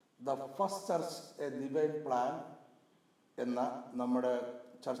The first church A divine plan എന്ന നമ്മുടെ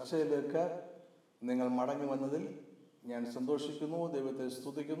ചർച്ചയിലേക്ക് നിങ്ങൾ മടങ്ങി വന്നതിൽ ഞാൻ സന്തോഷിക്കുന്നു, ദൈവത്തെ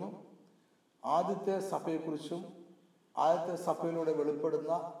സ്തുതിക്കുന്നു. ആദ്യത്തെ സഭയെക്കുറിച്ചും ആദ്യത്തെ സഭയിലൂടെ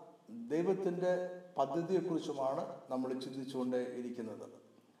വെളിപ്പെടുന്ന ദൈവത്തിൻ്റെ പദ്ധതിയെക്കുറിച്ചുമാണ് നമ്മൾ ചിന്തിച്ചുകൊണ്ട് ഇരിക്കുന്നത്.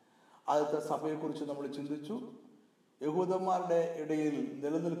 ആദ്യത്തെ സഭയെക്കുറിച്ച് നമ്മൾ ചിന്തിച്ചു. യഹൂദന്മാരുടെ ഇടയിൽ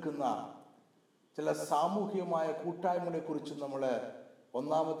നിലനിൽക്കുന്ന ചില സാമൂഹികമായ കൂട്ടായ്മകളെക്കുറിച്ച് നമ്മൾ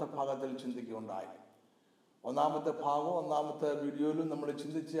ഒന്നാമത്തെ ഭാഗത്തിൽ ചിന്തിക്കുകയുണ്ടായി. ഒന്നാമത്തെ വീഡിയോയിലും നമ്മൾ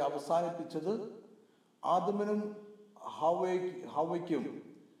ചിന്തിച്ച് അവസാനിപ്പിച്ചത് ആദമിനും ഹവ്വയ്ക്കും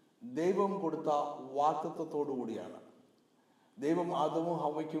ദൈവം കൊടുത്ത വാഗ്ദത്തത്തോടു കൂടിയാണ്. ദൈവം ആദമും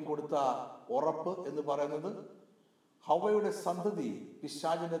ഹവ്വയ്ക്കും കൊടുത്ത ഉറപ്പ് എന്ന് പറയുന്നത് ഹവ്വയുടെ സന്തതി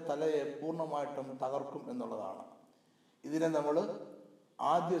പിശാചിന്റെ തലയെ പൂർണ്ണമായിട്ടും തകർക്കും എന്നുള്ളതാണ്. ഇതിനെ നമ്മൾ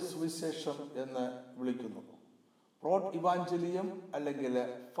ആദ്യ സുവിശേഷം എന്ന് വിളിക്കുന്നു. പ്രോട്ട് ഇവാഞ്ചലിയം അല്ലെങ്കിൽ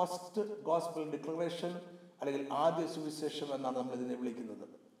ഫസ്റ്റ് ഗോസ്പൽ ഡിക്ലറേഷൻ അല്ലെങ്കിൽ ആദ്യ സുവിശേഷം എന്നാണ് നമ്മൾ ഇതിനെ വിളിക്കുന്നത്.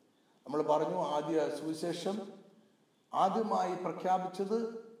 നമ്മൾ പറഞ്ഞു, ആദ്യ സുവിശേഷം ആദ്യമായി പ്രഖ്യാപിച്ചത്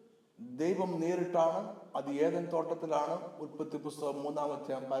ദൈവം നേരിട്ടാണ്. അത് ഏദൻ തോട്ടത്തിലാണ്. ഉൽപ്പത്തി പുസ്തകം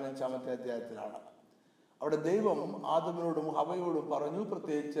 3-15 അധ്യായത്തിലാണ്. അവിടെ ദൈവം ആദമിനോടും ഹവ്വയോടും പറഞ്ഞു,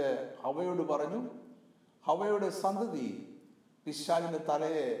 പ്രത്യേകിച്ച് ഹവ്വയോട് പറഞ്ഞു, ഹവ്വയുടെ സന്തതി പിശാചിന്റെ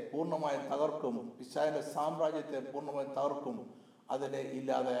തലയെ പൂർണ്ണമായും തകർക്കും, പിശാചിന്റെ സാമ്രാജ്യത്തെ പൂർണ്ണമായും തകർക്കും, അതിനെ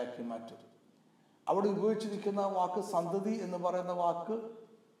ഇല്ലാതെയാക്കി മാറ്റും. അവിടെ ഉപയോഗിച്ചിരിക്കുന്ന വാക്ക് സന്തതി എന്ന് പറയുന്ന വാക്ക്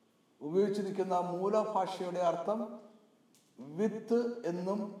ഉപയോഗിച്ചിരിക്കുന്ന മൂലഭാഷയുടെ അർത്ഥം വിത്ത്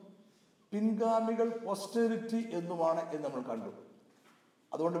എന്നും പിൻഗാമികൾ പോസ്റ്റെറിറ്റി എന്നുമാണ് എന്ന് നമ്മൾ കണ്ടു.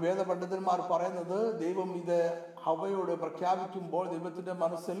 അതുകൊണ്ട് വേദപണ്ഡിതന്മാർ പറയുന്നത്, ദൈവം ഇത് ഹവ്വയോട് പ്രഖ്യാപിക്കുമ്പോൾ ദൈവത്തിന്റെ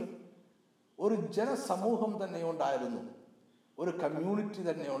മനസ്സിൽ ഒരു ജനസമൂഹം തന്നെ ഉണ്ടായിരുന്നു, ഒരു കമ്മ്യൂണിറ്റി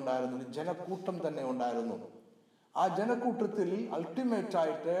തന്നെ ഉണ്ടായിരുന്നു, ഒരു ജനക്കൂട്ടം തന്നെ ഉണ്ടായിരുന്നു. ആ ജനക്കൂട്ടത്തിൽ അൾട്ടിമേറ്റ്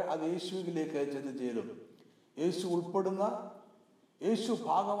ആയിട്ട് അത് യേശുവിലേക്ക് ചെന്ന് ചേരും. യേശു ഉൾപ്പെടുന്ന, യേശു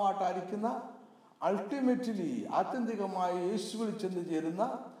ഭാഗമായിട്ടായിരിക്കുന്ന, അൾട്ടിമേറ്റ്ലി ആത്യന്തികമായി യേശുവിൽ ചെന്ന് ചേരുന്ന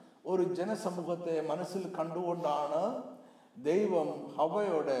ഒരു ജനസമൂഹത്തെ മനസ്സിൽ കണ്ടുകൊണ്ടാണ് ദൈവം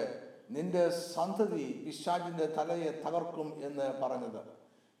ഹവ്വയോട് നിന്റെ സന്തതി പിശാചിന്റെ തലയെ തകർക്കും എന്ന് പറഞ്ഞത്.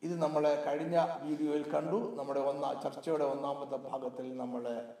 ഇത് നമ്മൾ കഴിഞ്ഞ വീഡിയോയിൽ കണ്ടു. നമ്മുടെ ചർച്ചയുടെ ഒന്നാമത്തെ ഭാഗത്തിൽ നമ്മൾ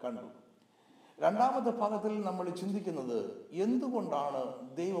കണ്ടു. രണ്ടാമത്തെ ഭാഗത്തിൽ നമ്മൾ ചിന്തിക്കുന്നത്, എന്തുകൊണ്ടാണ്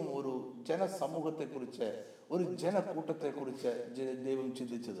ദൈവം ഒരു ജനസമൂഹത്തെക്കുറിച്ച്, ഒരു ജനക്കൂട്ടത്തെക്കുറിച്ച് ദൈവം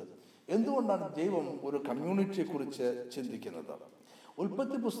ചിന്തിച്ചത്? എന്തുകൊണ്ടാണ് ദൈവം ഒരു കമ്മ്യൂണിറ്റിയെക്കുറിച്ച് ചിന്തിക്കുന്നത്?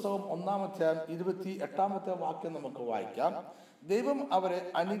 ഉൽപ്പത്തി പുസ്തകം 1-28 വാക്യം നമുക്ക് വായിക്കാം. ദൈവം അവരെ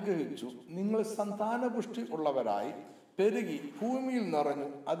അനുഗ്രഹിച്ചു, നിങ്ങൾ സന്താനപുഷ്ടി ഉള്ളവരായി പെരുകി ഭൂമിയിൽ നിറഞ്ഞു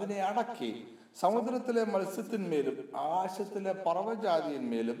അതിനെ അടക്കി, സമുദ്രത്തിലെ മത്സ്യത്തിന്മേലും ആകാശത്തിലെ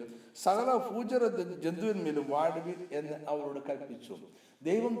പറവജാതിന്മേലും സകല ഭൂചര ജന്തുവിന്മേലും വാഴുവിൻ എന്ന് അവരോട് കൽപ്പിച്ചു.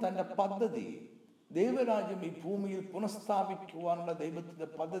 ദൈവം തന്റെ പദ്ധതി, ദൈവരാജ്യം ഈ ഭൂമിയിൽ പുനഃസ്ഥാപിക്കുവാനുള്ള ദൈവത്തിന്റെ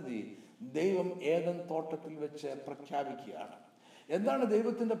പദ്ധതി ദൈവം ഏദൻ തോട്ടത്തിൽ വെച്ച് പ്രഖ്യാപിക്കുകയാണ്. എന്താണ്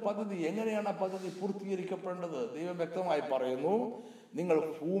ദൈവത്തിന്റെ പദ്ധതി? എങ്ങനെയാണ് ആ പദ്ധതി പൂർത്തീകരിക്കപ്പെടേണ്ടത്? ദൈവം വ്യക്തമായി പറയുന്നു, നിങ്ങൾ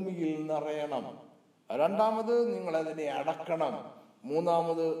ഭൂമിയിൽ നിറയണം. രണ്ടാമത്, നിങ്ങൾ അതിനെ അടക്കണം.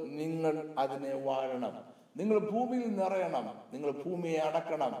 മൂന്നാമത്, നിങ്ങൾ അതിനെ വാഴണം. നിങ്ങൾ ഭൂമിയിൽ നിറയണം, നിങ്ങൾ ഭൂമിയെ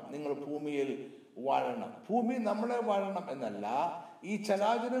അടക്കണം, നിങ്ങൾ ഭൂമിയിൽ വാഴണം. ഭൂമി നമ്മളെ വാഴണം എന്നല്ല, ഈ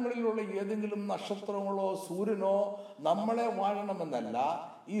ചരാചരങ്ങളിലുള്ള ഏതെങ്കിലും നക്ഷത്രങ്ങളോ സൂര്യനോ നമ്മളെ വാഴണമെന്നല്ല.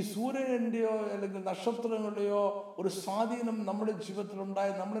 ഈ സൂര്യൻ്റെയോ അല്ലെങ്കിൽ നക്ഷത്രങ്ങളുടെയോ ഒരു സ്വാധീനം നമ്മുടെ ജീവിതത്തിൽ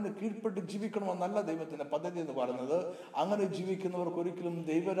ഉണ്ടായി നമ്മളിന് കീഴ്പ്പെട്ട് ജീവിക്കണമെന്നല്ല ദൈവത്തിന്റെ പദ്ധതി എന്ന് പറയുന്നത്. അങ്ങനെ ജീവിക്കുന്നവർക്ക് ഒരിക്കലും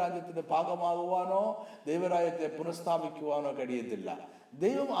ദൈവരാജ്യത്തിന്റെ ഭാഗമാകുവാനോ ദൈവരാജ്യത്തെ പുനഃസ്ഥാപിക്കുവാനോ കഴിയത്തില്ല.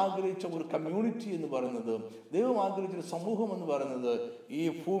 ദൈവം ആഗ്രഹിച്ച ഒരു കമ്മ്യൂണിറ്റി എന്ന് പറയുന്നത്, ദൈവം ആഗ്രഹിച്ച ഒരു സമൂഹം എന്ന് പറയുന്നത് ഈ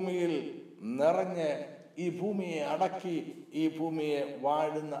ഭൂമിയിൽ നിറഞ്ഞ് ഈ ഭൂമിയെ അടക്കി ഈ ഭൂമിയെ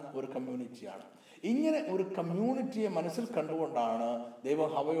വാഴുന്ന ഒരു കമ്മ്യൂണിറ്റിയാണ്. ഇങ്ങനെ ഒരു കമ്മ്യൂണിറ്റിയെ മനസ്സിൽ കണ്ടുകൊണ്ടാണ് ദൈവം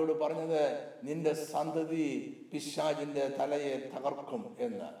ഹവ്വയോട് പറഞ്ഞത്, നിന്റെ സന്തതി പിശാചിന്റെ തലയെ തകർക്കും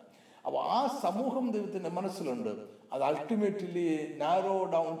എന്ന്. അപ്പോൾ ആ സമൂഹം ദൈവത്തിന്റെ മനസ്സിലുണ്ട്. അത് അൾട്ടിമേറ്റ്ലി നാരോ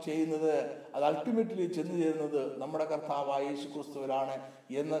ഡൗൺ ചെയ്യുന്നത്, അത് അൾട്ടിമേറ്റ്ലി ചെന്ന് ചേരുന്നത് നമ്മുടെ കർത്താവായ യേശു ക്രിസ്തുവിലാണ്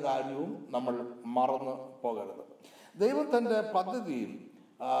എന്ന കാര്യവും നമ്മൾ മറന്നു പോകരുത്. ദൈവം തന്റെ പദ്ധതി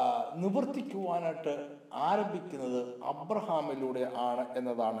നിവർത്തിക്കുവാനായിട്ട് ആരംഭിക്കുന്നത് അബ്രഹാമിലൂടെ ആണ്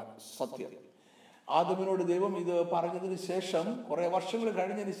എന്നതാണ് സത്യം. ആദമിനോട് ദൈവം ഇത് പറഞ്ഞതിന് ശേഷം കുറെ വർഷങ്ങൾ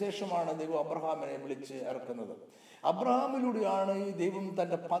കഴിഞ്ഞതിന് ശേഷമാണ് ദൈവം അബ്രഹാമിനെ വിളിച്ച് ഇറക്കുന്നത്. അബ്രഹാമിലൂടെയാണ് ഈ ദൈവം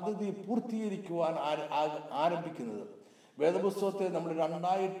തന്റെ പദ്ധതി പൂർത്തീകരിക്കുവാൻ ആരംഭിക്കുന്നത്. വേദപുസ്തകത്തെ നമ്മൾ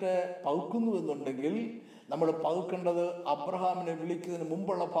രണ്ടായിട്ട് പകുക്കുന്നു എന്നുണ്ടെങ്കിൽ നമ്മൾ പകുക്കേണ്ടത് അബ്രഹാമിനെ വിളിക്കുന്നതിന്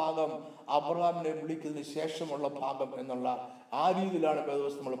മുമ്പുള്ള ഭാഗം, അബ്രഹാമിനെ വിളിക്കുന്നതിന് ശേഷമുള്ള ഭാഗം എന്നുള്ള ആ രീതിയിലാണ്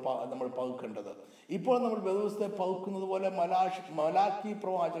വേദപുസ്തകം നമ്മൾ പകുക്കേണ്ടത്. ഇപ്പോൾ നമ്മൾ വേദപുസ്തകത്തെ പകുക്കുന്നത് പോലെ മലാക്കി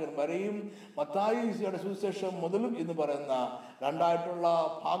പ്രവാചകൻ വരെയും മത്തായിയുടെ സുവിശേഷം മുതലും എന്ന് പറയുന്ന രണ്ടായിട്ടുള്ള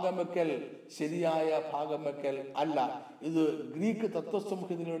ഭാഗം വെക്കൽ ശരിയായ ഭാഗം വെക്കൽ അല്ല. ഇത് ഗ്രീക്ക്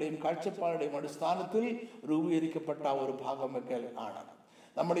തത്വസംഹിതയുടെയും കാഴ്ചപ്പാടുടെയും അടിസ്ഥാനത്തിൽ രൂപീകരിക്കപ്പെട്ട ഒരു ഭാഗം വെക്കൽ ആണ്.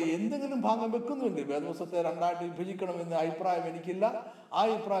 നമ്മൾ എന്തെങ്കിലും ഭാഗം വെക്കുന്നുവെങ്കിൽ വേദപുസ്തകത്തെ രണ്ടായിട്ട് വിഭജിക്കണമെന്ന അഭിപ്രായം എനിക്കില്ല. ആ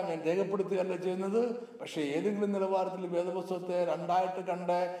അഭിപ്രായം ഞാൻ രേഖപ്പെടുത്തുകയല്ല ചെയ്യുന്നത്. പക്ഷേ ഏതെങ്കിലും നിലവാരത്തിൽ വേദപുസ്തകത്തെ രണ്ടായിട്ട്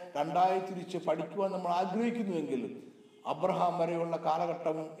കണ്ട് രണ്ടായി തിരിച്ച് പഠിക്കുവാൻ നമ്മൾ ആഗ്രഹിക്കുന്നുവെങ്കിൽ അബ്രഹാം വരെയുള്ള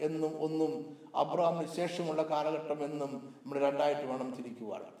കാലഘട്ടം എന്നും ഒന്നും അബ്രഹാമിന് ശേഷമുള്ള കാലഘട്ടം എന്നും നമ്മൾ രണ്ടായിട്ട് വേണം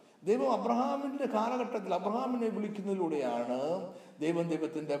തിരിക്കുവാൻ. ദൈവം അബ്രഹാമിന്റെ കാലഘട്ടത്തിൽ അബ്രഹാമിനെ വിളിക്കുന്നതിലൂടെയാണ്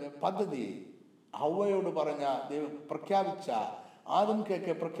ദൈവത്തിന്റെ പദ്ധതി ഹവ്വയോട് പറഞ്ഞ ദൈവം പ്രഖ്യാപിച്ച, ആദം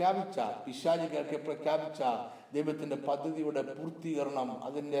കേൾക്കെ പ്രഖ്യാപിച്ച, പിശാച് കേൾക്കെ പ്രഖ്യാപിച്ച ദൈവത്തിന്റെ പദ്ധതിയുടെ പൂർത്തീകരണം,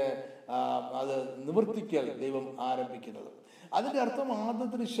 അത് നിവർത്തിക്കൽ ദൈവം ആരംഭിക്കുന്നത്. അതിന്റെ അർത്ഥം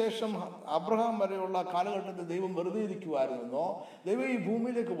ആദത്തിന് ശേഷം അബ്രഹാം വരെയുള്ള കാലഘട്ടത്തിൽ ദൈവം വെറുതെ ഇരിക്കുമായിരുന്നെന്നോ, ദൈവം ഈ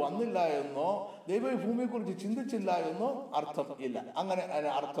ഭൂമിയിലേക്ക് വന്നില്ല എന്നോ, ദൈവം ഈ ഭൂമിയെക്കുറിച്ച് ചിന്തിച്ചില്ല എന്നോ അർത്ഥം ഇല്ല. അങ്ങനെ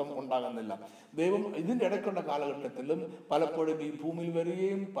അർത്ഥം ഉണ്ടാകുന്നില്ല. ദൈവം ഇതിൻ്റെ ഇടയ്ക്കുള്ള കാലഘട്ടത്തിലും പലപ്പോഴും ഈ ഭൂമിയിൽ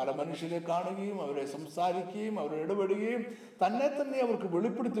വരികയും പല മനുഷ്യരെ കാണുകയും അവരെ സംസാരിക്കുകയും അവരെ ഇടപെടുകയും തന്നെ അവർക്ക്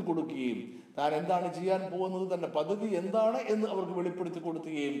വെളിപ്പെടുത്തി കൊടുക്കുകയും താൻ എന്താണ് ചെയ്യാൻ പോകുന്നത്, തന്റെ പദ്ധതി എന്താണ് എന്ന് അവർക്ക് വെളിപ്പെടുത്തി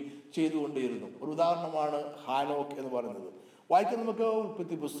കൊടുക്കുകയും ചെയ്തുകൊണ്ടേയിരുന്നു. ഒരു ഉദാഹരണമാണ് ഹാനോക്ക് എന്ന് പറയുന്നത്. വായിക്കാൻ നമുക്ക്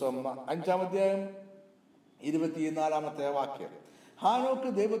ഉൽപ്പത്തി പുസ്തകം 5-ാം അധ്യായം 24-ാമത്തെ വാക്യം. ഹാനോക്ക്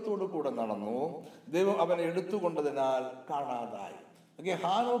ദൈവത്തോട് കൂടെ നടന്നു, ദൈവം അവനെ എടുത്തുകൊണ്ടതിനാൽ കാണാതായി.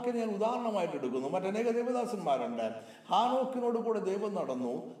 ഹാനോക്കിനെ ഞാൻ ഉദാഹരണമായിട്ട് എടുക്കുന്നു. മറ്റനേക ദേവദാസന്മാരുണ്ട്. ഹാനോക്കിനോട് കൂടെ ദൈവം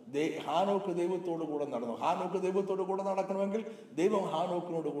നടന്നു, ഹാനോക്ക് ദൈവത്തോട് കൂടെ നടന്നു. ഹാനോക്ക് ദൈവത്തോട് കൂടെ നടക്കണമെങ്കിൽ ദൈവം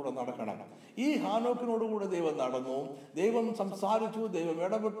ഹാനോക്കിനോട് കൂടെ നടക്കണം. ഈ ഹാനോക്കിനോട് കൂടെ ദൈവം നടന്നു, ദൈവം സംസാരിച്ചു, ദൈവം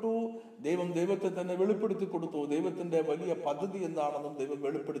ഇടപെട്ടു, ദൈവത്തെ തന്നെ വെളിപ്പെടുത്തി കൊടുത്തു. ദൈവത്തിന്റെ വലിയ പദ്ധതി എന്താണെന്നും ദൈവം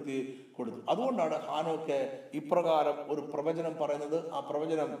വെളിപ്പെടുത്തി കൊടുത്തു. അതുകൊണ്ടാണ് ഹാനോക്ക് ഇപ്രകാരം ഒരു പ്രവചനം പറയുന്നത്. ആ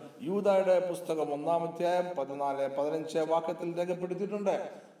പ്രവചനം യൂദായുടെ പുസ്തകം 1-ാം അധ്യായം 14-15 വാക്യത്തിൽ രേഖപ്പെടുത്തി.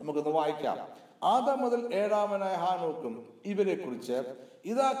 നമുക്കൊന്ന് വായിക്കാം. ആദാം മുതൽ 7-ാമനായ ഹാനോക്കും ഇവരെ കുറിച്ച്,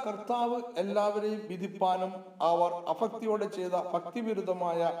 ഇതാ കർത്താവ് എല്ലാവരെയും വിധിപ്പാനും അവർ അഭക്തിയോടെ ചെയ്ത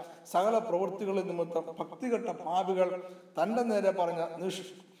ഭക്തിവിരുദ്ധമായ സകല പ്രവൃത്തികളിൽ നിമിത്തം ഭക്തികെട്ട പാപികൾ തന്റെ നേരെ പറഞ്ഞ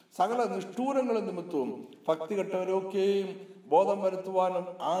സകല നിഷ്ഠൂരങ്ങളിൽ നിമിത്തവും ഭക്തികെട്ടവരൊക്കെയും ബോധം വരുത്തുവാനും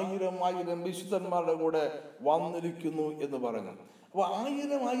 1000 വിശുദ്ധന്മാരുടെ കൂടെ വന്നിരിക്കുന്നു എന്ന് പറഞ്ഞു. അപ്പോൾ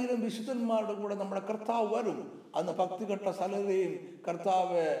 1000 വിശുദ്ധന്മാരുടെ കൂടെ നമ്മുടെ കർത്താവ് വരും. അന്ന് ഭക്തികെട്ട സകലരെയും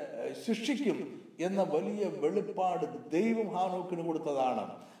കർത്താവ് ശിക്ഷിക്കും എന്ന വലിയ വെളിപ്പാട് ദൈവം ഹാനോക്കിന് കൊടുത്തതാണ്.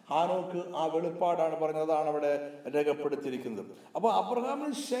 ഹാനോക്ക് ആ വെളിപ്പാടാണ് പറഞ്ഞതാണ് അവിടെ രേഖപ്പെടുത്തിയിരിക്കുന്നത്. അപ്പോൾ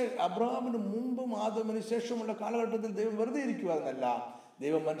അബ്രഹാമിന് മുമ്പും ആദമിന് ശേഷമുള്ള കാലഘട്ടത്തിൽ ദൈവം വെറുതെ ഇരിക്കുവാനല്ല,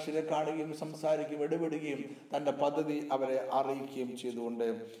 ദൈവം മനുഷ്യരെ കാണുകയും സംസാരിക്കുകയും ഇടപെടുകയും തന്റെ പദ്ധതി അവരെ അറിയിക്കുകയും ചെയ്തുകൊണ്ട്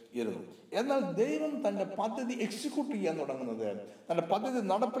ഇരുന്നു. എന്നാൽ ദൈവം തന്റെ പദ്ധതി എക്സിക്യൂട്ട് ചെയ്യാൻ തുടങ്ങുന്നത്, തന്റെ പദ്ധതി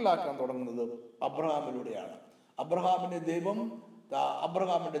നടപ്പിലാക്കാൻ തുടങ്ങുന്നത് അബ്രഹാമിലൂടെയാണ്. അബ്രഹാമിനെ ദൈവം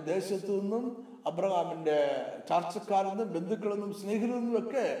അബ്രഹാമിന്റെ ദേശത്തു നിന്നും അബ്രഹാമിന്റെ ചാർച്ചക്കാരിൽ നിന്നും ബന്ധുക്കളിൽ നിന്നും സ്നേഹിതരിൽ നിന്നും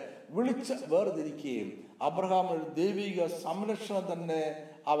ഒക്കെ വിളിച്ച് വേർതിരിക്കുകയും അബ്രഹാമിന് ദൈവിക സംരക്ഷണം തന്നെ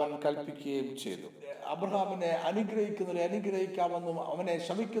അവൻ കൽപ്പിക്കുകയും ചെയ്തു. അബ്രഹാമിനെ അനുഗ്രഹിക്കുന്നവരെ അനുഗ്രഹിക്കാമെന്നും അവനെ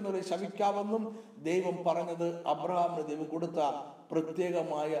ശപിക്കുന്നവരെ ശപിക്കാമെന്നും ദൈവം പറഞ്ഞത് അബ്രഹാമിന് ദൈവം കൊടുത്ത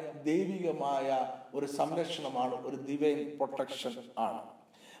പ്രത്യേകമായ ദൈവികമായ ഒരു സംരക്ഷണമാണ്, ഒരു ഡിവൈൻ പ്രൊട്ടക്ഷൻ ആണ്.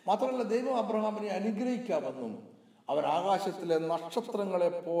 മാത്രമല്ല ദൈവം അബ്രഹാമിനെ അനുഗ്രഹിക്കാമെന്നും അവൻ ആകാശത്തിലെ നക്ഷത്രങ്ങളെ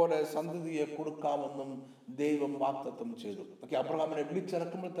പോലെ സന്തതിയെ കൊടുക്കാമെന്നും ദൈവം വാഗ്ദത്തം ചെയ്തു. അബ്രഹാമിനെ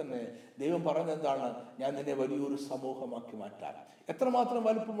വിളിച്ചിറക്കുമ്പോൾ തന്നെ ദൈവം പറഞ്ഞെന്താണ്, ഞാൻ നിന്നെ വലിയൊരു സമൂഹമാക്കി മാറ്റാം. എത്രമാത്രം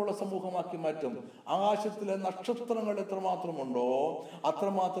വലുപ്പമുള്ള സമൂഹമാക്കി മാറ്റും? ആകാശത്തിലെ നക്ഷത്രങ്ങൾ എത്രമാത്രമുണ്ടോ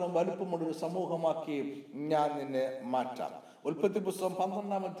അത്രമാത്രം വലുപ്പമുള്ളൊരു സമൂഹമാക്കി ഞാൻ നിന്നെ മാറ്റാം. ഉൽപ്പത്തി പുസ്തകം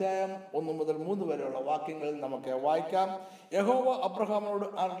 12-ാം അധ്യായം 1 മുതൽ 3 വരെയുള്ള വാക്യങ്ങളിൽ നമുക്ക് വായിക്കാം. യഹോവ അബ്രഹാമിനോട്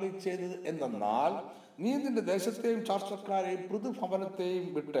അരുളി ചെയ്തത് എന്തെന്നാൽ, നീ നിന്റെ ദേശത്തെയും ചാർച്ചക്കാരെയും പൃഥുഭവനത്തെയും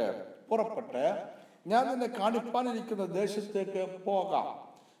വിട്ട് പുറപ്പെട്ട് ഞാൻ നിന്നെ കാണിപ്പാനിരിക്കുന്ന ദേശത്തേക്ക് പോകാം.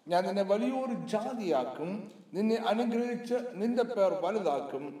 ഞാൻ നിന്നെ വലിയൊരു ജാതിയാക്കും, നിന്നെ അനുഗ്രഹിച്ച് നിന്റെ പേർ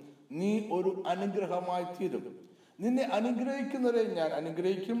വലുതാക്കും, നീ ഒരു അനുഗ്രഹമായി തീരും. നിന്നെ അനുഗ്രഹിക്കുന്നവരെ ഞാൻ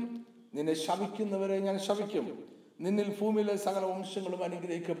അനുഗ്രഹിക്കും, നിന്നെ ശപിക്കുന്നവരെ ഞാൻ ശപിക്കും. നിന്നിൽ ഭൂമിയിലെ സകല വംശങ്ങളും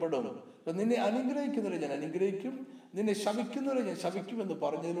അനുഗ്രഹിക്കപ്പെടും. നിന്നെ അനുഗ്രഹിക്കുന്നവരെ ഞാൻ അനുഗ്രഹിക്കും, നിന്നെ ശപിക്കുന്നവരെ ഞാൻ ശപിക്കുമെന്ന്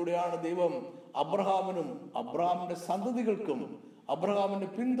പറഞ്ഞതിലൂടെയാണ് ദൈവം അബ്രഹാമിനും അബ്രഹാമിന്റെ സന്തതികൾക്കും അബ്രഹാമിന്റെ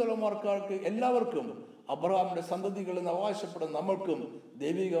പിൻതലമുറക്കാർക്ക് എല്ലാവർക്കും അബ്രഹാമിന്റെ സന്തതികളിൽ അവകാശപ്പെടുന്ന നമ്മൾക്കും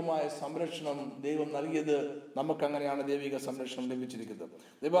ദൈവികമായ സംരക്ഷണം ദൈവം നൽകിയത്. നമുക്കങ്ങനെയാണ് ദൈവിക സംരക്ഷണം ലഭിച്ചിരിക്കുന്നത്.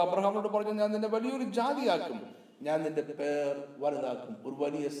 ദൈവം അബ്രഹാമിനോട് പറഞ്ഞു, ഞാൻ നിന്നെ വലിയൊരു ജാതിയാക്കും, ഞാൻ നിന്റെ പേർ വലുതാക്കും, ഒരു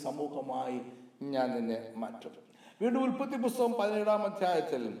വലിയ സമൂഹമായി ഞാൻ നിന്നെ മാറ്റും. വീണ്ടും ഉൽപ്പത്തി പുസ്തകം 17-ാം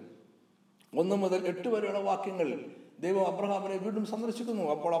അധ്യായത്തിൽ 1 മുതൽ 8 വരെയുള്ള വാക്യങ്ങൾ ദൈവം അബ്രഹാമിനെ വീണ്ടും സന്ദർശിക്കുന്നു.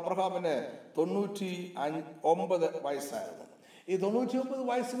 അപ്പോൾ അബ്രഹാമിന് 99 വയസ്സായിരുന്നു. ഈ 99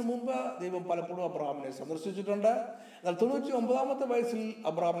 വയസ്സിന് മുമ്പ് ദൈവം പലപ്പോഴും അബ്രഹാമിനെ സന്ദർശിച്ചിട്ടുണ്ട്. എന്നാൽ 99-ാമത്തെ വയസ്സിൽ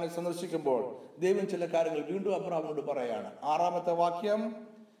അബ്രഹാമിനെ സന്ദർശിക്കുമ്പോൾ ദൈവം ചില കാര്യങ്ങൾ വീണ്ടും അബ്രഹാമിനോട് പറയാണ്. 6-ാമത്തെ വാക്യം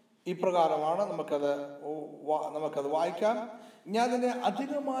ഇപ്രകാരമാണ്, നമുക്കത് വായിക്കാം. ഞാൻ നിന്നെ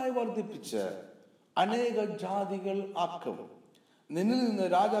അധികമായി വർദ്ധിപ്പിച്ച് അനേക ജാതികൾ ആക്കും, നിന്നിൽ നിന്ന്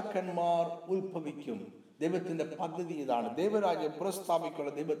രാജാക്കന്മാർ ഉത്ഭവിക്കും. ദൈവത്തിന്റെ പദ്ധതി ഇതാണ്. ദൈവരാജ്യം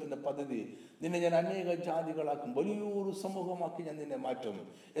പുനഃസ്ഥാപിക്കാനുള്ള ദൈവത്തിന്റെ പദ്ധതി. നിന്നെ ഞാൻ അനേക ജാതികളാക്കും, വലിയൊരു സമൂഹമാക്കി ഞാൻ നിന്നെ മാറ്റും.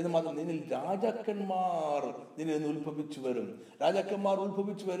 എന്ന് മാത്രം, നിന്നിൽ രാജാക്കന്മാർ നിന്നിൽ നിന്ന് ഉത്ഭവിച്ചു വരും. രാജാക്കന്മാർ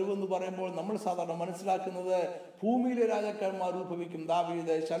ഉത്ഭവിച്ചു വരുമെന്ന് പറയുമ്പോൾ നമ്മൾ സാധാരണ മനസ്സിലാക്കുന്നത് ഭൂമിയിലെ രാജാക്കന്മാർ ഉത്ഭവിക്കും,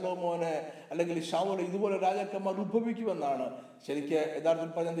 ദാവീദ്, ശലോമോന് അല്ലെങ്കിൽ ശൗല്, ഇതുപോലെ രാജാക്കന്മാർ ഉത്ഭവിക്കുമെന്നാണ്. ശരിക്ക്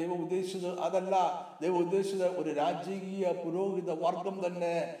യഥാർത്ഥത്തിൽ പറഞ്ഞ ദൈവം ഉദ്ദേശിച്ചത് അതല്ല. ദൈവം ഉദ്ദേശിച്ചത് ഒരു രാജകീയ പുരോഹിത വർഗം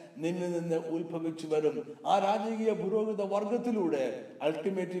തന്നെ നിന്നിൽ നിന്ന് ഉത്ഭവിച്ചു വരും. ആ രാജകീയ പുരോഹിത വർഗത്തിലൂടെ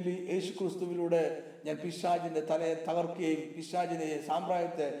അൾട്ടിമേറ്റ്ലി യേശു ക്രിസ്തുവിലൂടെ ഞാൻ പിശാചിന്റെ തലയെ തകർക്കുകയും പിശാചിനെ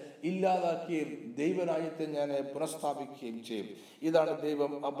സാമ്രാജ്യത്തെ ഇല്ലാതാക്കുകയും ദൈവരാജ്യത്തെ ഞാൻ പുനഃസ്ഥാപിക്കുകയും ചെയ്യും. ഇതാണ്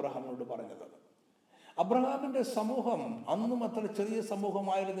ദൈവം അബ്രഹാമിനോട് പറഞ്ഞത്. അബ്രഹാമിന്റെ സമൂഹം അന്നും അത്ര ചെറിയ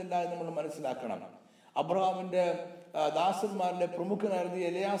സമൂഹമായിരുന്നില്ല എന്ന് നമ്മൾ മനസ്സിലാക്കണം. അബ്രഹാമിന്റെ ദാസന്മാരിലെ പ്രമുഖനായിരുന്ന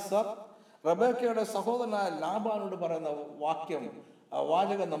എലിയാസർ റബേക്കയുടെ സഹോദരനായ ലാബാനോട് പറയുന്ന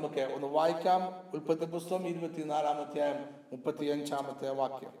വാചകം നമുക്ക് ഒന്ന് വായിക്കാം. ഉൽപ്പത്തി പുസ്തകം 24-ാം അധ്യായം 35-ാമത്തെ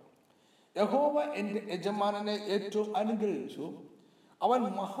വാക്യം. യഹോവ എന്റെ യജമാനനെ ഏറ്റവും അനുഗ്രഹിച്ചു, അവൻ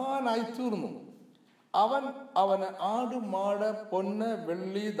മഹാനായി തീർന്നു. അവന് ആട്, മാട്, പൊന്ന്,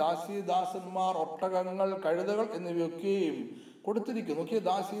 വെള്ളി, ദാസന്മാർ, ഒട്ടകങ്ങൾ, കഴുതകൾ എന്നിവയൊക്കെയും കൊടുത്തിരിക്കുന്നു.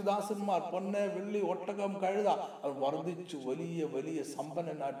 ദാസന്മാർ, പൊന്ന്, വെള്ളി, ഒട്ടകം, കഴുത, അവൻ വർദ്ധിച്ചു വലിയ വലിയ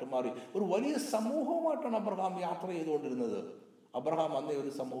സമ്പന്നനായിട്ട് മാറി. ഒരു വലിയ സമൂഹമായിട്ടാണ് അബ്രഹാം യാത്ര ചെയ്തുകൊണ്ടിരുന്നത്. അബ്രഹാം അന്നേ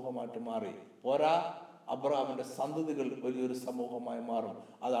ഒരു സമൂഹമായിട്ട് മാറി. പോരാ, അബ്രഹാമിന്റെ സന്തതികൾ വലിയൊരു സമൂഹമായി മാറും.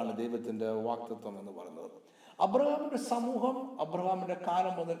 അതാണ് ദൈവത്തിന്റെ വാഗ്ദത്തം എന്ന് പറയുന്നത്. അബ്രഹാമിന്റെ സമൂഹം അബ്രഹാമിന്റെ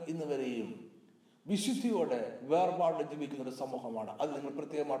കാലം മുതൽ ഇന്ന് വരെയും വിശുദ്ധിയോടെ വേർപാട് ജീവിക്കുന്ന ഒരു സമൂഹമാണ്. അത് നിങ്ങൾ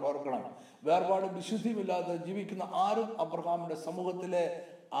പ്രത്യേകമായിട്ട് ഓർക്കണം. വേർപാടും വിശുദ്ധിയുമില്ലാതെ ജീവിക്കുന്ന ആരും അബ്രഹാമിന്റെ സമൂഹത്തിലെ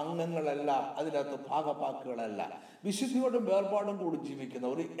അംഗങ്ങളല്ല, അതിനകത്ത് ഭാഗപാക്കുകളല്ല. വിശുദ്ധിയോടും വേർപാടും കൂടി ജീവിക്കുന്ന,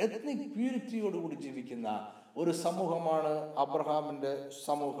 ഒരു എത്നിക് പ്യൂരിറ്റിയോടുകൂടി ജീവിക്കുന്ന ഒരു സമൂഹമാണ് അബ്രഹാമിന്റെ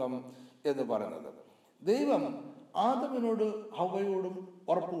സമൂഹം എന്ന് പറയുന്നത്. ദൈവം ആദമിനോട് ഹവ്വയോടും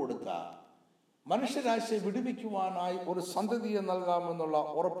ഉറപ്പ് കൊടുത്ത മനുഷ്യരാശിയെ വിടുവിക്കുവാനായി ഒരു സന്തതിയെ നൽകാമെന്നുള്ള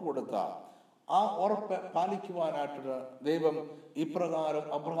ഉറപ്പ് കൊടുത്ത ആ ഉറപ്പ് പാലിക്കുവാനായിട്ട് ദൈവം ഇപ്രകാരം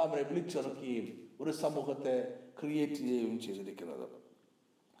അബ്രഹാമിനെ വിളിച്ചിറക്കുകയും ഒരു സമൂഹത്തെ ക്രിയേറ്റ് ചെയ്യുകയും ചെയ്തിരിക്കുന്നത്.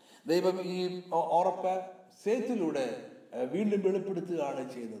 ദൈവം ഈ ഉറപ്പ് സേത്തിലൂടെ വീണ്ടും വെളിപ്പെടുത്തുകയാണ്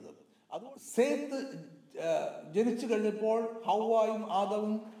ചെയ്യുന്നത്. അതുകൊണ്ട് സേത്ത് ജനിച്ചു കഴിഞ്ഞപ്പോൾ ഹവ്വായും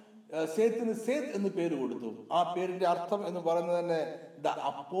ആദവും സേത്തിന് സേത്ത് എന്ന് പേര് കൊടുത്തു. ആ പേരിന്റെ അർത്ഥം എന്ന് പറയുന്നത് തന്നെ ദ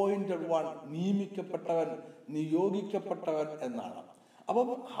അപ്പോയിന്റഡ് വൺ, നിയമിക്കപ്പെട്ടവൻ, നിയോഗിക്കപ്പെട്ടവൻ എന്നാണ്. അപ്പം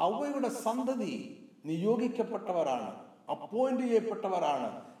ഹവ്വയുടെ സന്തതി നിയോഗിക്കപ്പെട്ടവരാണ്, അപ്പോയിന്റ് ചെയ്യപ്പെട്ടവരാണ്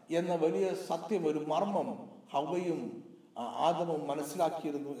എന്ന വലിയ സത്യം, ഒരു മർമ്മം ഹവ്വയും ആദമും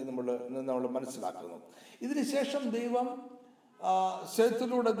മനസ്സിലാക്കിയിരുന്നു എന്ന് നമ്മൾ മനസ്സിലാക്കുന്നു. ഇതിനുശേഷം ദൈവം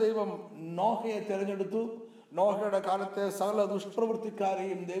സേത്തിലൂടെ ദൈവം നോഹയെ തിരഞ്ഞെടുത്തു. നോഹയുടെ കാലത്തെ സകല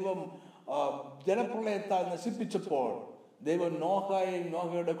ദുഷ്പ്രവൃത്തിക്കാരെയും ദൈവം ജലപ്രളയത്താൽ നശിപ്പിച്ചപ്പോൾ ദൈവം നോഹയെയും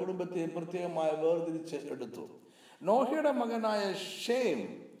നോഹയുടെ കുടുംബത്തെയും പ്രത്യേകമായി വേർതിരിച്ച് എടുത്തു. നോഹയുടെ മകനായ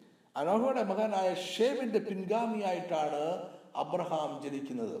ഷേമിന്റെ പിൻഗാമിയായിട്ടാണ് അബ്രഹാം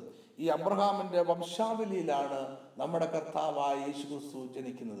ജനിക്കുന്നത്. ഈ അബ്രഹാമിന്റെ വംശാവലിയിലാണ് നമ്മുടെ കർത്താവായ യേശു ക്രിസ്തു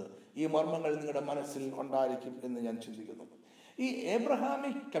ജനിക്കുന്നത്. ഈ മർമ്മങ്ങൾ നിങ്ങളുടെ മനസ്സിൽ ഉണ്ടായിരിക്കും എന്ന് ഞാൻ ചിന്തിക്കുന്നു. ഈ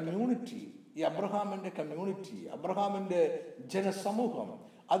എബ്രഹാമിക് കമ്മ്യൂണിറ്റി, ഈ അബ്രഹാമിന്റെ കമ്മ്യൂണിറ്റി, അബ്രഹാമിന്റെ ജനസമൂഹം,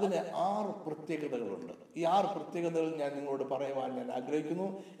 അതിന് 6 പ്രത്യേകതകളുണ്ട്. ഈ 6 പ്രത്യേകതകൾ ഞാൻ നിങ്ങളോട് പറയുവാൻ ഞാൻ ആഗ്രഹിക്കുന്നു.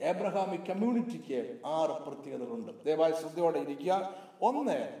 എബ്രഹാമിക് കമ്മ്യൂണിറ്റിക്ക് 6 പ്രത്യേകതകളുണ്ട്. ദയവായി ശ്രദ്ധയോടെ ഇരിക്കുക.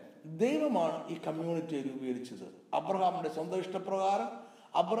 1, ദൈവമാണ് ഈ കമ്മ്യൂണിറ്റിയെ രൂപീകരിച്ചത്. അബ്രഹാമിന്റെ സ്വന്തം ഇഷ്ടപ്രകാരം,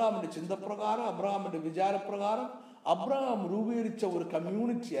 അബ്രഹാമിന്റെ ചിന്തപ്രകാരം, അബ്രഹാമിന്റെ വിചാരപ്രകാരം അബ്രഹാം രൂപീകരിച്ച ഒരു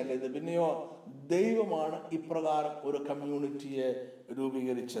കമ്മ്യൂണിറ്റി അല്ല ഇത്. പിന്നെയോ ദൈവമാണ് ഇപ്രകാരം ഒരു കമ്മ്യൂണിറ്റിയെ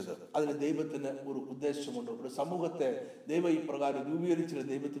രൂപീകരിച്ചത്. അതിന് ദൈവത്തിന് ഒരു ഉദ്ദേശമുണ്ട്. ഒരു സമൂഹത്തെ ദൈവം ഇപ്രകാരം രൂപീകരിച്ചത്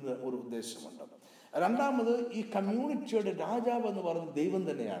ദൈവത്തിന് ഒരു ഉദ്ദേശമുണ്ട്. 2, ഈ കമ്മ്യൂണിറ്റിയുടെ രാജാവ് എന്ന് പറയുന്നത് ദൈവം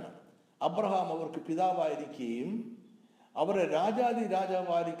തന്നെയാണ്. അബ്രഹാം അവർക്ക് പിതാവായിരിക്കുകയും അവരെ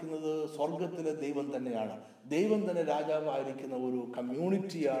രാജാവായിരിക്കുന്നത് സ്വർഗത്തിലെ ദൈവം തന്നെയാണ്. ദൈവം തന്നെ രാജാവായിരിക്കുന്ന ഒരു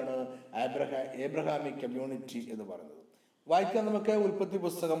കമ്മ്യൂണിറ്റിയാണ് എബ്രഹാമിക് കമ്മ്യൂണിറ്റി എന്ന് പറയുന്നത്. വായിക്കാൻ നമുക്ക് ഉൽപ്പത്തി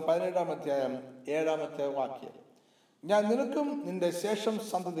പുസ്തകം 17-ാം അധ്യായം 7-ാമത്തെ വാക്യം. ഞാൻ നിനക്കും നിന്റെ ശേഷം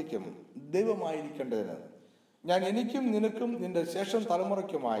സന്തതിക്കും ദൈവമായിരിക്കേണ്ടതിന് ഞാൻ എനിക്കും നിനക്കും നിന്റെ ശേഷം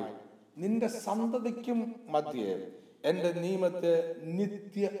തലമുറയ്ക്കുമായി നിന്റെ സന്തതിക്കും മധ്യേ എൻ്റെ നിയമത്തെ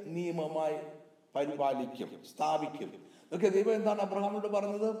നിത്യ നിയമമായി പരിപാലിക്കും, സ്ഥാപിക്കും. ഓക്കെ, ദൈവം എന്താണ് അബ്രഹാമിനോട്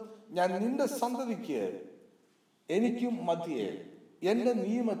പറഞ്ഞത്? ഞാൻ നിന്റെ സന്തതിക്ക് എനിക്കും മധ്യേ എൻ്റെ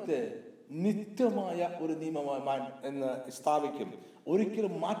നിയമത്തെ നിത്യമായ ഒരു നിയമമായി എന്ന് സ്ഥാപിക്കും.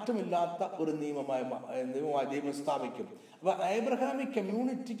 ഒരിക്കലും മാറ്റമില്ലാത്ത ഒരു നിയമമായി ദൈവം സ്ഥാപിക്കും. അപ്പൊ അബ്രഹാമിക്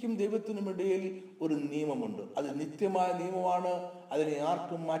കമ്മ്യൂണിറ്റിക്കും ദൈവത്തിനും ഇടയിൽ ഒരു നിയമമുണ്ട്. അത് നിത്യമായ നിയമമാണ്. അതിനെ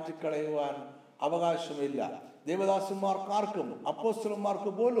ആർക്കും മാറ്റിക്കളയുവാൻ അവകാശമില്ല. ദേവദാസന്മാർക്കാർക്കും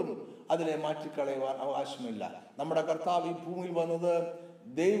അപ്പോസ്തലന്മാർക്ക് പോലും അതിനെ മാറ്റിക്കളയുവാൻ അവകാശമില്ല. നമ്മുടെ കർത്താവ് ഈ ഭൂമിയിൽ വന്നത്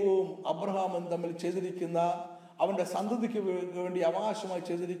ദൈവവും അബ്രഹാമും തമ്മിൽ ചെയ്തിരിക്കുന്ന, അവന്റെ സന്തതിക്ക് വേണ്ടി അവകാശമായി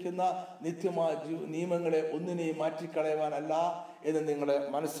ചെയ്തിരിക്കുന്ന നിത്യമായ നിയമങ്ങളെ ഒന്നിനെയും മാറ്റിക്കളയുവാനല്ല എന്ന് നിങ്ങളെ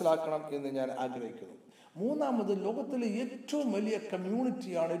മനസ്സിലാക്കണം എന്ന് ഞാൻ ആഗ്രഹിക്കുന്നു. മൂന്നാമത്, ലോകത്തിലെ ഏറ്റവും വലിയ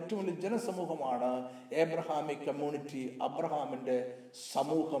കമ്മ്യൂണിറ്റിയാണ്, ഏറ്റവും വലിയ ജനസമൂഹമാണ് എബ്രഹാമിക് കമ്മ്യൂണിറ്റി, അബ്രഹാമിന്റെ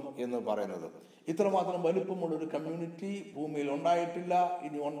സമൂഹം എന്ന് പറയുന്നത്. ഇത്രമാത്രം വലുപ്പമുള്ള ഒരു കമ്മ്യൂണിറ്റി ഭൂമിയിൽ ഉണ്ടായിട്ടില്ല,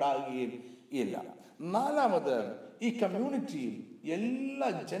 ഇനി ഉണ്ടാകുകയും ഇല്ല. നാലാമത്, ഈ കമ്മ്യൂണിറ്റി എല്ലാ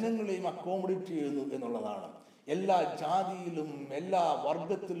ജനങ്ങളെയും അക്കോമഡേറ്റ് ചെയ്യുന്നു എന്നുള്ളതാണ്. എല്ലാ ജാതിയിലും, എല്ലാ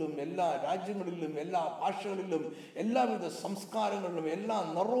വർഗത്തിലും, എല്ലാ രാജ്യങ്ങളിലും, എല്ലാ ഭാഷകളിലും, എല്ലാവിധ സംസ്കാരങ്ങളിലും, എല്ലാ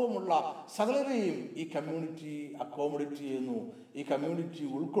നിറവുമുള്ള സകലരെയും ഈ കമ്മ്യൂണിറ്റി അക്കോമഡേറ്റ് ചെയ്യുന്നു, ഈ കമ്മ്യൂണിറ്റി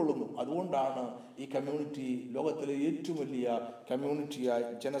ഉൾക്കൊള്ളുന്നു. അതുകൊണ്ടാണ് ഈ കമ്മ്യൂണിറ്റി ലോകത്തിലെ ഏറ്റവും വലിയ കമ്മ്യൂണിറ്റിയായി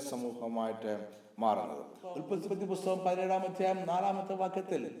ജനസമൂഹമായിട്ട് മാറുന്നത്. ഉൽപ്പത്തി പുസ്തകം 17-ാം അധ്യായം 4-ാമത്തെ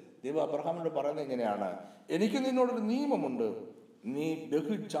വാക്യത്തിൽ ദൈവം അബ്രഹാമിനോട് പറയുന്നത് എങ്ങനെയാണ്? എനിക്ക് നിന്നോടൊരു നിയമമുണ്ട്, നീ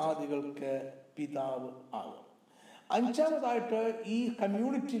ബഹുജാതികൾക്ക് പിതാവ് ആകും. അഞ്ചാമതായിട്ട്, ഈ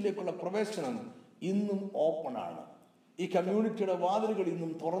കമ്മ്യൂണിറ്റിയിലേക്കുള്ള പ്രവേശനം ഇന്നും ഓപ്പൺ ആണ്. ഈ കമ്മ്യൂണിറ്റിയുടെ വാതിലുകൾ ഇന്നും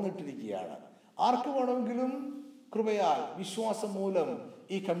തുറന്നിട്ടിരിക്കുകയാണ്. ആർക്ക് വേണമെങ്കിലും കൃപയാൽ വിശ്വാസം മൂലം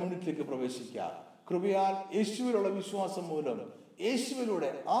ഈ കമ്മ്യൂണിറ്റിയിലേക്ക് പ്രവേശിക്കാം. കൃപയാൽ യേശുവിലുള്ള വിശ്വാസം മൂലം യേശുവിലൂടെ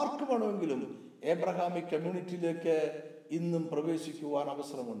ആർക്ക് വേണമെങ്കിലും എബ്രഹാമിക് കമ്മ്യൂണിറ്റിയിലേക്ക് ഇന്നും പ്രവേശിക്കുവാൻ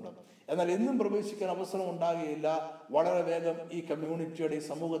അവസരമുണ്ട്. എന്നാൽ എന്നും പ്രവേശിക്കാൻ അവസരം ഉണ്ടാകുകയില്ല. വളരെ വേഗം ഈ കമ്മ്യൂണിറ്റിയുടെ, ഈ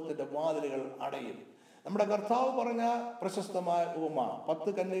സമൂഹത്തിന്റെ വാതിലുകൾ അടയും. നമ്മുടെ കർത്താവ് പറഞ്ഞ പ്രശസ്തമായ ഉപമ,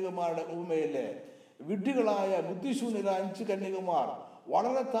 10 കന്യകമാരുടെ ഉപമയിലെ വിഡ്ഢികളായ ബുദ്ധിശൂന്യരായ 5 കന്യകമാർ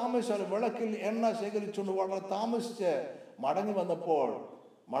വളരെ താമസിച്ച് വിളക്കിൽ എണ്ണ ശേഖരിച്ചുകൊണ്ട് വളരെ താമസിച്ച് മടങ്ങി വന്നപ്പോൾ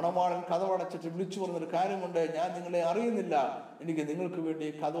മണവാളൻ കതവടച്ചിട്ട് വിളിച്ചു പറഞ്ഞൊരു കാര്യമുണ്ട്: ഞാൻ നിങ്ങളെ അറിയുന്നില്ല, എനിക്ക് നിങ്ങൾക്ക് വേണ്ടി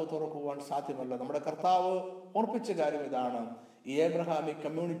കതവ് തുറക്കുവാൻ സാധ്യമല്ല. നമ്മുടെ കർത്താവ് ഓർപ്പിച്ച കാര്യം ഇതാണ്: ഈ എബ്രഹാമിക്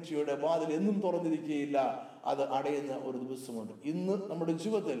കമ്മ്യൂണിറ്റിയുടെ വാതിൽ എന്നും തുറന്നിരിക്കുകയില്ല, അത് അടയുന്ന ഒരു ദിവസമുണ്ട്. ഇന്ന് നമ്മുടെ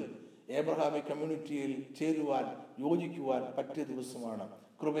ജീവിതത്തിൽ എബ്രഹാമിക് കമ്മ്യൂണിറ്റിയിൽ ചേരുവാൻ, യോജിക്കുവാൻ പറ്റിയ ദിവസമാണ്.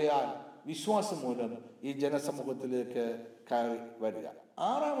 കൃപയാൽ വിശ്വാസം മൂലം ഈ ജനസമൂഹത്തിലേക്ക് കയറി വരിക.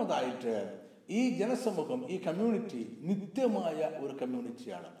 ആറാമതായിട്ട്, ഈ ജനസമൂഹം, ഈ കമ്മ്യൂണിറ്റി നിത്യമായ ഒരു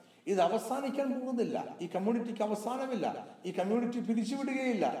കമ്മ്യൂണിറ്റിയാണ്. ഇത് അവസാനിക്കാൻ പോകുന്നില്ല. ഈ കമ്മ്യൂണിറ്റിക്ക് അവസാനമില്ല. ഈ കമ്മ്യൂണിറ്റി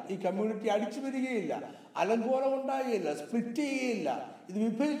പിരിച്ചുവിടുകയില്ല. ഈ കമ്മ്യൂണിറ്റി അടിച്ചു വരികയില്ല. അലങ്കോലം ഉണ്ടാകുകയില്ല. സ്പ്ലിറ്റ് ചെയ്യുകയില്ല. ഇത്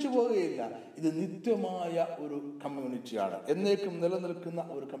വിഭജിച്ചു പോവുകയില്ല. ഇത് നിത്യമായ ഒരു കമ്മ്യൂണിറ്റിയാണ്. എന്നേക്കും നിലനിൽക്കുന്ന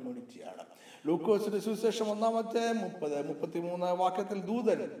ഒരു കമ്മ്യൂണിറ്റിയാണ്. ലൂക്കോസിന്റെ സുവിശേഷം 1-ാം അധ്യായം 30-33 വാക്യത്തിൽ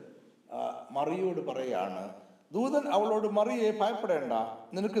ദൂതൻ മറിയോട് പറയാണ്: ദൂതൻ അവളോട്, മറിയെ ഭയപ്പെടേണ്ട,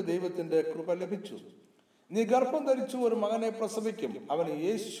 നിനക്ക് ദൈവത്തിന്റെ കൃപ ലഭിച്ചു. നീ ഗർഭം ധരിച്ചു ഒരു മകനെ പ്രസവിക്കും. അവന്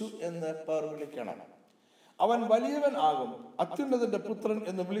യേശു എന്ന് പേർ വിളിക്കണം. അവൻ വലിയവൻ ആകും, അത്യുന്നതന്റെ പുത്രൻ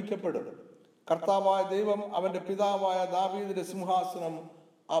എന്ന് വിളിക്കപ്പെടും. കർത്താവായ ദൈവം അവന്റെ പിതാവായ ദാവീദിന്റെ സിംഹാസനം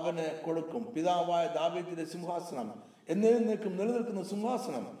അവന് കൊടുക്കും. പിതാവായ ദാവീദിന്റെ സിംഹാസനം, എന്നേക്കും നിലനിൽക്കുന്ന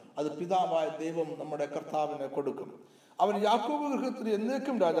സിംഹാസനം, അത് പിതാവായ ദൈവം നമ്മുടെ കർത്താവിന് കൊടുക്കും. അവൻ യാക്കോബ് ഗൃഹത്തിന്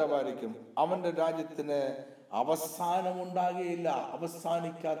എന്നേക്കും രാജാവായിരിക്കും. അവന്റെ രാജ്യത്തിന് അവസാനമുണ്ടാകുകയില്ല.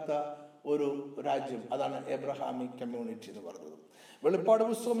 അവസാനിക്കാത്ത ഒരു രാജ്യം, അതാണ് എബ്രഹാമിക് കമ്മ്യൂണിറ്റി എന്ന് പറയുന്നത്. വെളിപ്പാട്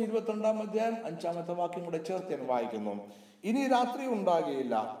പുസ്തകം 22-ാം അധ്യായം 5-ാമത്തെ വാക്യം കൂടെ ചേർത്ത് ഞാൻ വായിക്കുന്നു: ഇനി രാത്രി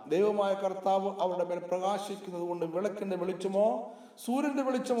ഉണ്ടാകുകയില്ല, ദൈവമായ കർത്താവ് അവരുടെ മേൽ പ്രകാശിക്കുന്നത് കൊണ്ട് വിളക്കിന്റെ വെളിച്ചമോ സൂര്യന്റെ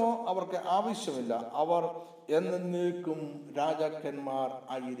വെളിച്ചമോ അവർക്ക് ആവശ്യമില്ല. അവർ എന്നേക്കും രാജാക്കന്മാർ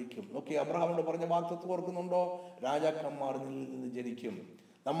ആയിരിക്കും. ഓക്കെ, അബ്രഹാമിനോട് പറഞ്ഞ വാഗ്ദത്തം ഓർക്കുന്നുണ്ടോ? രാജാക്കന്മാർ നിന്ന് ജനിക്കും.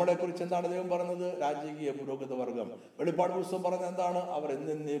 നമ്മളെ കുറിച്ച് എന്താണ് ദൈവം പറഞ്ഞത്? രാജകീയ പുരോഹിത വർഗം. വെളിപ്പാട് പുസ്തകം പറഞ്ഞ എന്താണ്? അവർ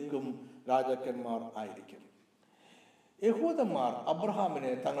എന്നേക്കും രാജാക്കന്മാർ ആയിരിക്കും. യഹൂദന്മാർ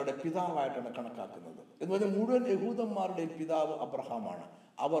അബ്രഹാമിനെ തങ്ങളുടെ പിതാവായിട്ടാണ് കണക്കാക്കുന്നത്. എന്ന് പറഞ്ഞാൽ മുഴുവൻ യഹൂദന്മാരുടെയും പിതാവ് അബ്രഹാമാണ്.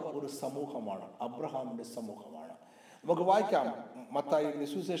 അവർ ഒരു സമൂഹമാണ്, അബ്രഹാമിന്റെ സമൂഹമാണ്. നമുക്ക് വായിക്കാം മത്തായിയുടെ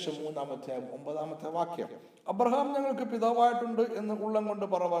സുവിശേഷം 3-ാം അധ്യായം 9-ാമത്തെ വാക്യം: അബ്രഹാം ഞങ്ങൾക്ക് പിതാവായിട്ടുണ്ട് എന്ന് ഉള്ളം കൊണ്ട്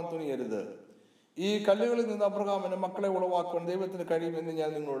പറവാൻ തുനിയരുത്. ഈ കല്ലുകളിൽ നിന്ന് അബ്രഹാമിന് മക്കളെ ഉളവാക്കുവാൻ ദൈവത്തിന് കഴിയുമെന്ന് ഞാൻ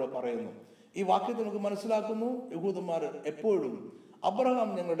നിങ്ങളോട് പറയുന്നു. ഈ വാക്യത്തിൽ നമുക്ക് മനസ്സിലാക്കുന്നു, യഹൂദന്മാർ എപ്പോഴും അബ്രഹാം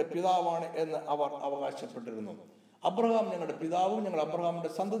ഞങ്ങളുടെ പിതാവാണ് എന്ന് അവർ അവകാശപ്പെട്ടിരുന്നു. അബ്രഹാം ഞങ്ങളുടെ പിതാവും ഞങ്ങൾ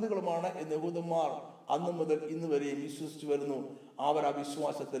അബ്രഹാമിന്റെ സന്തതികളുമാണ് എന്ന് യഹൂദന്മാർ അന്നു മുതൽ ഇന്ന് വരെയും വിശ്വസിച്ചു വരുന്നു. അവർ ആ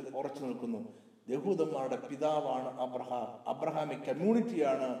വിശ്വാസത്തിൽ ഉറച്ചു നിൽക്കുന്നു. യഹൂദന്മാരുടെ പിതാവാണ് അബ്രഹാം. അബ്രഹാമിക്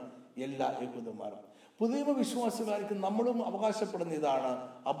കമ്മ്യൂണിറ്റിയാണ് എല്ലാ യഹൂദന്മാരും. പുതിയ വിശ്വാസികളായിരിക്കും നമ്മളും അവകാശപ്പെടുന്ന ഇതാണ്,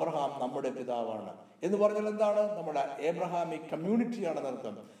 അബ്രഹാം നമ്മുടെ പിതാവാണ് എന്ന് പറഞ്ഞാൽ എന്താണ്? നമ്മുടെ എബ്രഹാമിക് കമ്മ്യൂണിറ്റിയാണ്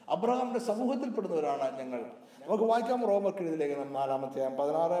അർത്ഥം. അബ്രഹാമിന്റെ സമൂഹത്തിൽപ്പെടുന്നവരാണ് ഞങ്ങൾ. നമുക്ക് വായിക്കാം റോമർക്ക് ലേഖനം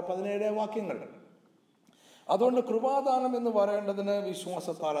 4-16-17 വാക്യങ്ങൾ. അതുകൊണ്ട് കൃപാദാനം എന്ന് പറയേണ്ടതിന്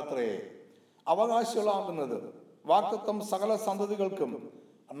വിശ്വാസത്താലത്രേ അവകാശികളാകുന്നത്. വാഗ്ദത്തം സകല സന്തതികൾക്കും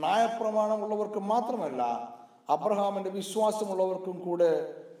ന്യായപ്രമാണമുള്ളവർക്കും മാത്രമല്ല, അബ്രഹാമിന്റെ വിശ്വാസമുള്ളവർക്കും കൂടെ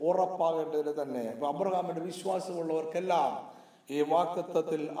ഉറപ്പാകേണ്ടതിന് തന്നെ. അപ്പൊ അബ്രഹാമിന്റെ വിശ്വാസമുള്ളവർക്കെല്ലാം ഈ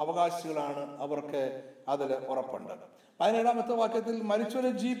വാഗ്ദത്തത്തിൽ അവകാശികളാണ്. അവർക്ക് അതിൽ ഉറപ്പുണ്ട്. 17-ാമത്തെ വാക്യത്തിൽ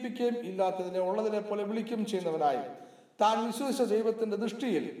മരിച്ചവരെ ജീവിപ്പിക്കുകയും ഇല്ലാത്തതിനെ ഉള്ളതിനെ പോലെ വിളിക്കുകയും ചെയ്യുന്നവനായി താൻ വിശ്വസിച്ച ദൈവത്തിന്റെ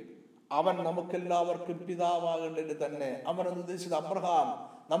ദൃഷ്ടിയിൽ അവൻ നമുക്കെല്ലാവർക്കും പിതാവാകേണ്ടതിന് തന്നെ. അവൻ ഉദ്ദേശിച്ചത് അബ്രഹാം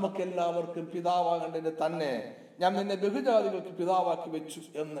നമുക്കെല്ലാവർക്കും പിതാവാകേണ്ടതിന് തന്നെ ഞാൻ നിന്നെ ബഹുജാതികൾക്ക് പിതാവാക്കി വെച്ചു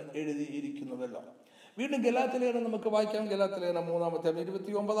എന്ന് എഴുതിയിരിക്കുന്നുവല്ലോ. വീണ്ടും ഗലാത്യലേഖനം നമുക്ക് വായിക്കാം. ഗലാത്യലേഖനം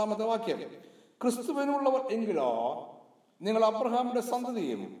 3-29 വാക്യം. ക്രിസ്തുവിനുള്ളവർ എങ്കിലോ നിങ്ങൾ അബ്രഹാമിന്റെ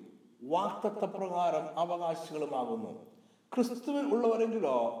സന്തതിയും വാഗ്ദത്തപ്രകാരം അവകാശികളുമാകുന്നു. ക്രിസ്തുവിൽ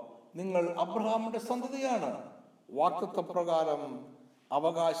ഉള്ളവരെങ്കിലോ നിങ്ങൾ അബ്രഹാമിന്റെ സന്തതിയാണ്, വാഗ്ദത്തപ്രകാരം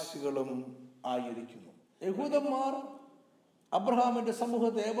അവകാശികളും ആയിരിക്കുന്നു. യഹൂദന്മാർ അബ്രഹാമിന്റെ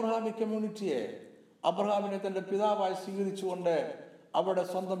സമൂഹത്തെ, എബ്രഹാമിക് കമ്മ്യൂണിറ്റിയെ, അബ്രഹാമിനെ തന്റെ പിതാവായി സ്വീകരിച്ചുകൊണ്ട് അവിടെ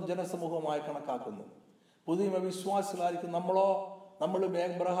സ്വന്തം ജനസമൂഹമായി കണക്കാക്കുന്നു. പുതിയ വിശ്വാസികളായിരിക്കും നമ്മളും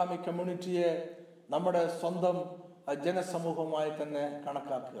എബ്രഹാമിക് കമ്മ്യൂണിറ്റിയെ നമ്മുടെ സ്വന്തം ജനസമൂഹമായി തന്നെ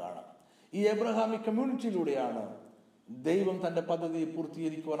കണക്കാക്കുകയാണ്. ഈ എബ്രഹാമിക് കമ്മ്യൂണിറ്റിയിലൂടെയാണ് ദൈവം തന്റെ പദ്ധതി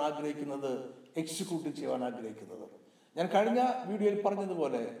പൂർത്തീകരിക്കുവാൻ ആഗ്രഹിക്കുന്നത്, എക്സിക്യൂട്ട് ചെയ്യുവാൻ ആഗ്രഹിക്കുന്നത്. ഞാൻ കഴിഞ്ഞ വീഡിയോയിൽ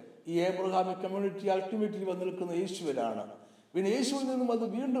പറഞ്ഞതുപോലെ ഈ എബ്രഹാമിക് കമ്മ്യൂണിറ്റി അൾട്ടിമേറ്റ്ലി വന്നു നിൽക്കുന്ന യേശുവിലാണ്. പിന്നെ യേശുവിൽ നിന്നും അത്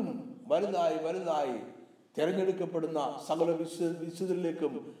വീണ്ടും വലുതായി തിരഞ്ഞെടുക്കപ്പെടുന്ന സകല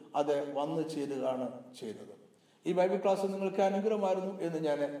വിശുദ്ധരിലേക്കും അത് വന്നു ചേരുകയാണ് ചെയ്തത്. ഈ ബൈബിൾ ക്ലാസ് നിങ്ങൾക്ക് അനുഗ്രഹമായിരുന്നു എന്ന്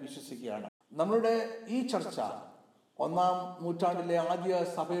ഞാൻ വിശ്വസിക്കുകയാണ്. നമ്മളുടെ ഈ ചർച്ച 1-ാം നൂറ്റാണ്ടിലെ ആദ്യ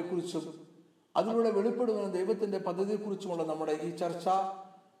സഭയെക്കുറിച്ചും അതിലൂടെ വെളിപ്പെടുന്ന ദൈവത്തിന്റെ പദ്ധതിയെക്കുറിച്ചുമുള്ള നമ്മുടെ ഈ ചർച്ച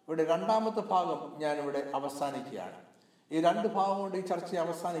ഇവിടെ 2-ാമത്തെ ഭാഗം ഞാനിവിടെ അവസാനിക്കുകയാണ്. ഈ 2 ഭാഗം കൊണ്ട് ഈ ചർച്ച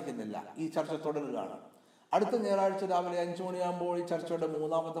അവസാനിക്കുന്നില്ല, ഈ ചർച്ച തുടരുകയാണ്. അടുത്ത ഞായറാഴ്ച രാവിലെ 5 മണിയാകുമ്പോൾ ഈ ചർച്ചയുടെ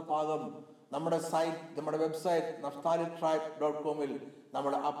 3-ാമത്തെ ഭാഗം നമ്മുടെ വെബ്സൈറ്റ് naphtalitribe.com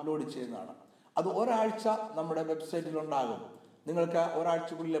നമ്മൾ അപ്ലോഡ് ചെയ്യുന്നതാണ്. അത് ഒരാഴ്ച നമ്മുടെ വെബ്സൈറ്റിൽ ഉണ്ടാകും. നിങ്ങൾക്ക്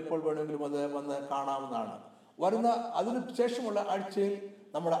ഒരാഴ്ചക്കുള്ളിൽ എപ്പോൾ വേണമെങ്കിലും അത് വന്ന് കാണാവുന്നതാണ്. അതിനു ശേഷമുള്ള ആഴ്ചയിൽ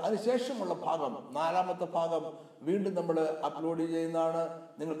അതിനുശേഷമുള്ള ഭാഗം 4-ാമത്തെ ഭാഗം വീണ്ടും നമ്മൾ അപ്ലോഡ് ചെയ്യുന്നതാണ്.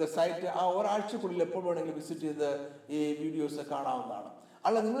 നിങ്ങൾക്ക് സൈറ്റ് ആ ഒരാഴ്ചക്കുള്ളിൽ എപ്പോൾ വേണമെങ്കിലും വിസിറ്റ് ചെയ്ത് ഈ വീഡിയോസ് കാണാവുന്നതാണ്.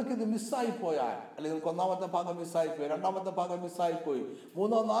 അല്ല, നിങ്ങൾക്ക് ഇത് മിസ്സായി പോയാൽ, അല്ലെങ്കിൽ നിങ്ങൾക്ക് 1-ാമത്തെ ഭാഗം മിസ്സായിപ്പോയി, 2-ാമത്തെ ഭാഗം മിസ്സായിപ്പോയി,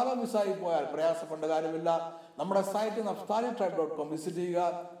 3-ഓ 4-ഓ മിസ്സായി പോയാൽ പ്രയാസപ്പെട്ട കാര്യമില്ല. നമ്മുടെ സൈറ്റ് naphtalitribe.com വിസിറ്റ് ചെയ്യുക.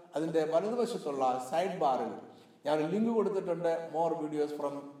 അതിന്റെ വലതുവശത്തുള്ള സൈഡ് ബാറിൽ ഞാൻ ലിങ്ക് കൊടുത്തിട്ടുണ്ട്, more videos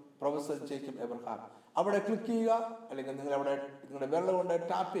from professor Jacob Abraham. അവിടെ ക്ലിക്ക് ചെയ്യുക, അല്ലെങ്കിൽ നിങ്ങളുടെ വിരൽ കൊണ്ട്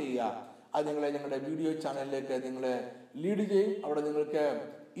ടാപ്പ് ചെയ്യുക. അത് നിങ്ങളെ ഞങ്ങളുടെ വീഡിയോ ചാനലിലേക്ക് നിങ്ങളെ ലീഡ് ചെയ്യും. അവിടെ നിങ്ങൾക്ക്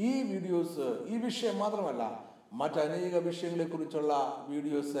ഈ വീഡിയോസ്, ഈ വിഷയം മാത്രമല്ല മറ്റനേക വിഷയങ്ങളെ കുറിച്ചുള്ള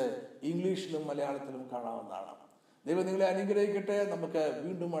വീഡിയോസ് ഇംഗ്ലീഷിലും മലയാളത്തിലും കാണാവുന്നതാണ്. ദൈവം നിങ്ങളെ അനുഗ്രഹിക്കട്ടെ. നമുക്ക്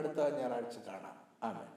വീണ്ടും അടുത്ത ഞായറാഴ്ച കാണാം. ആമേൻ.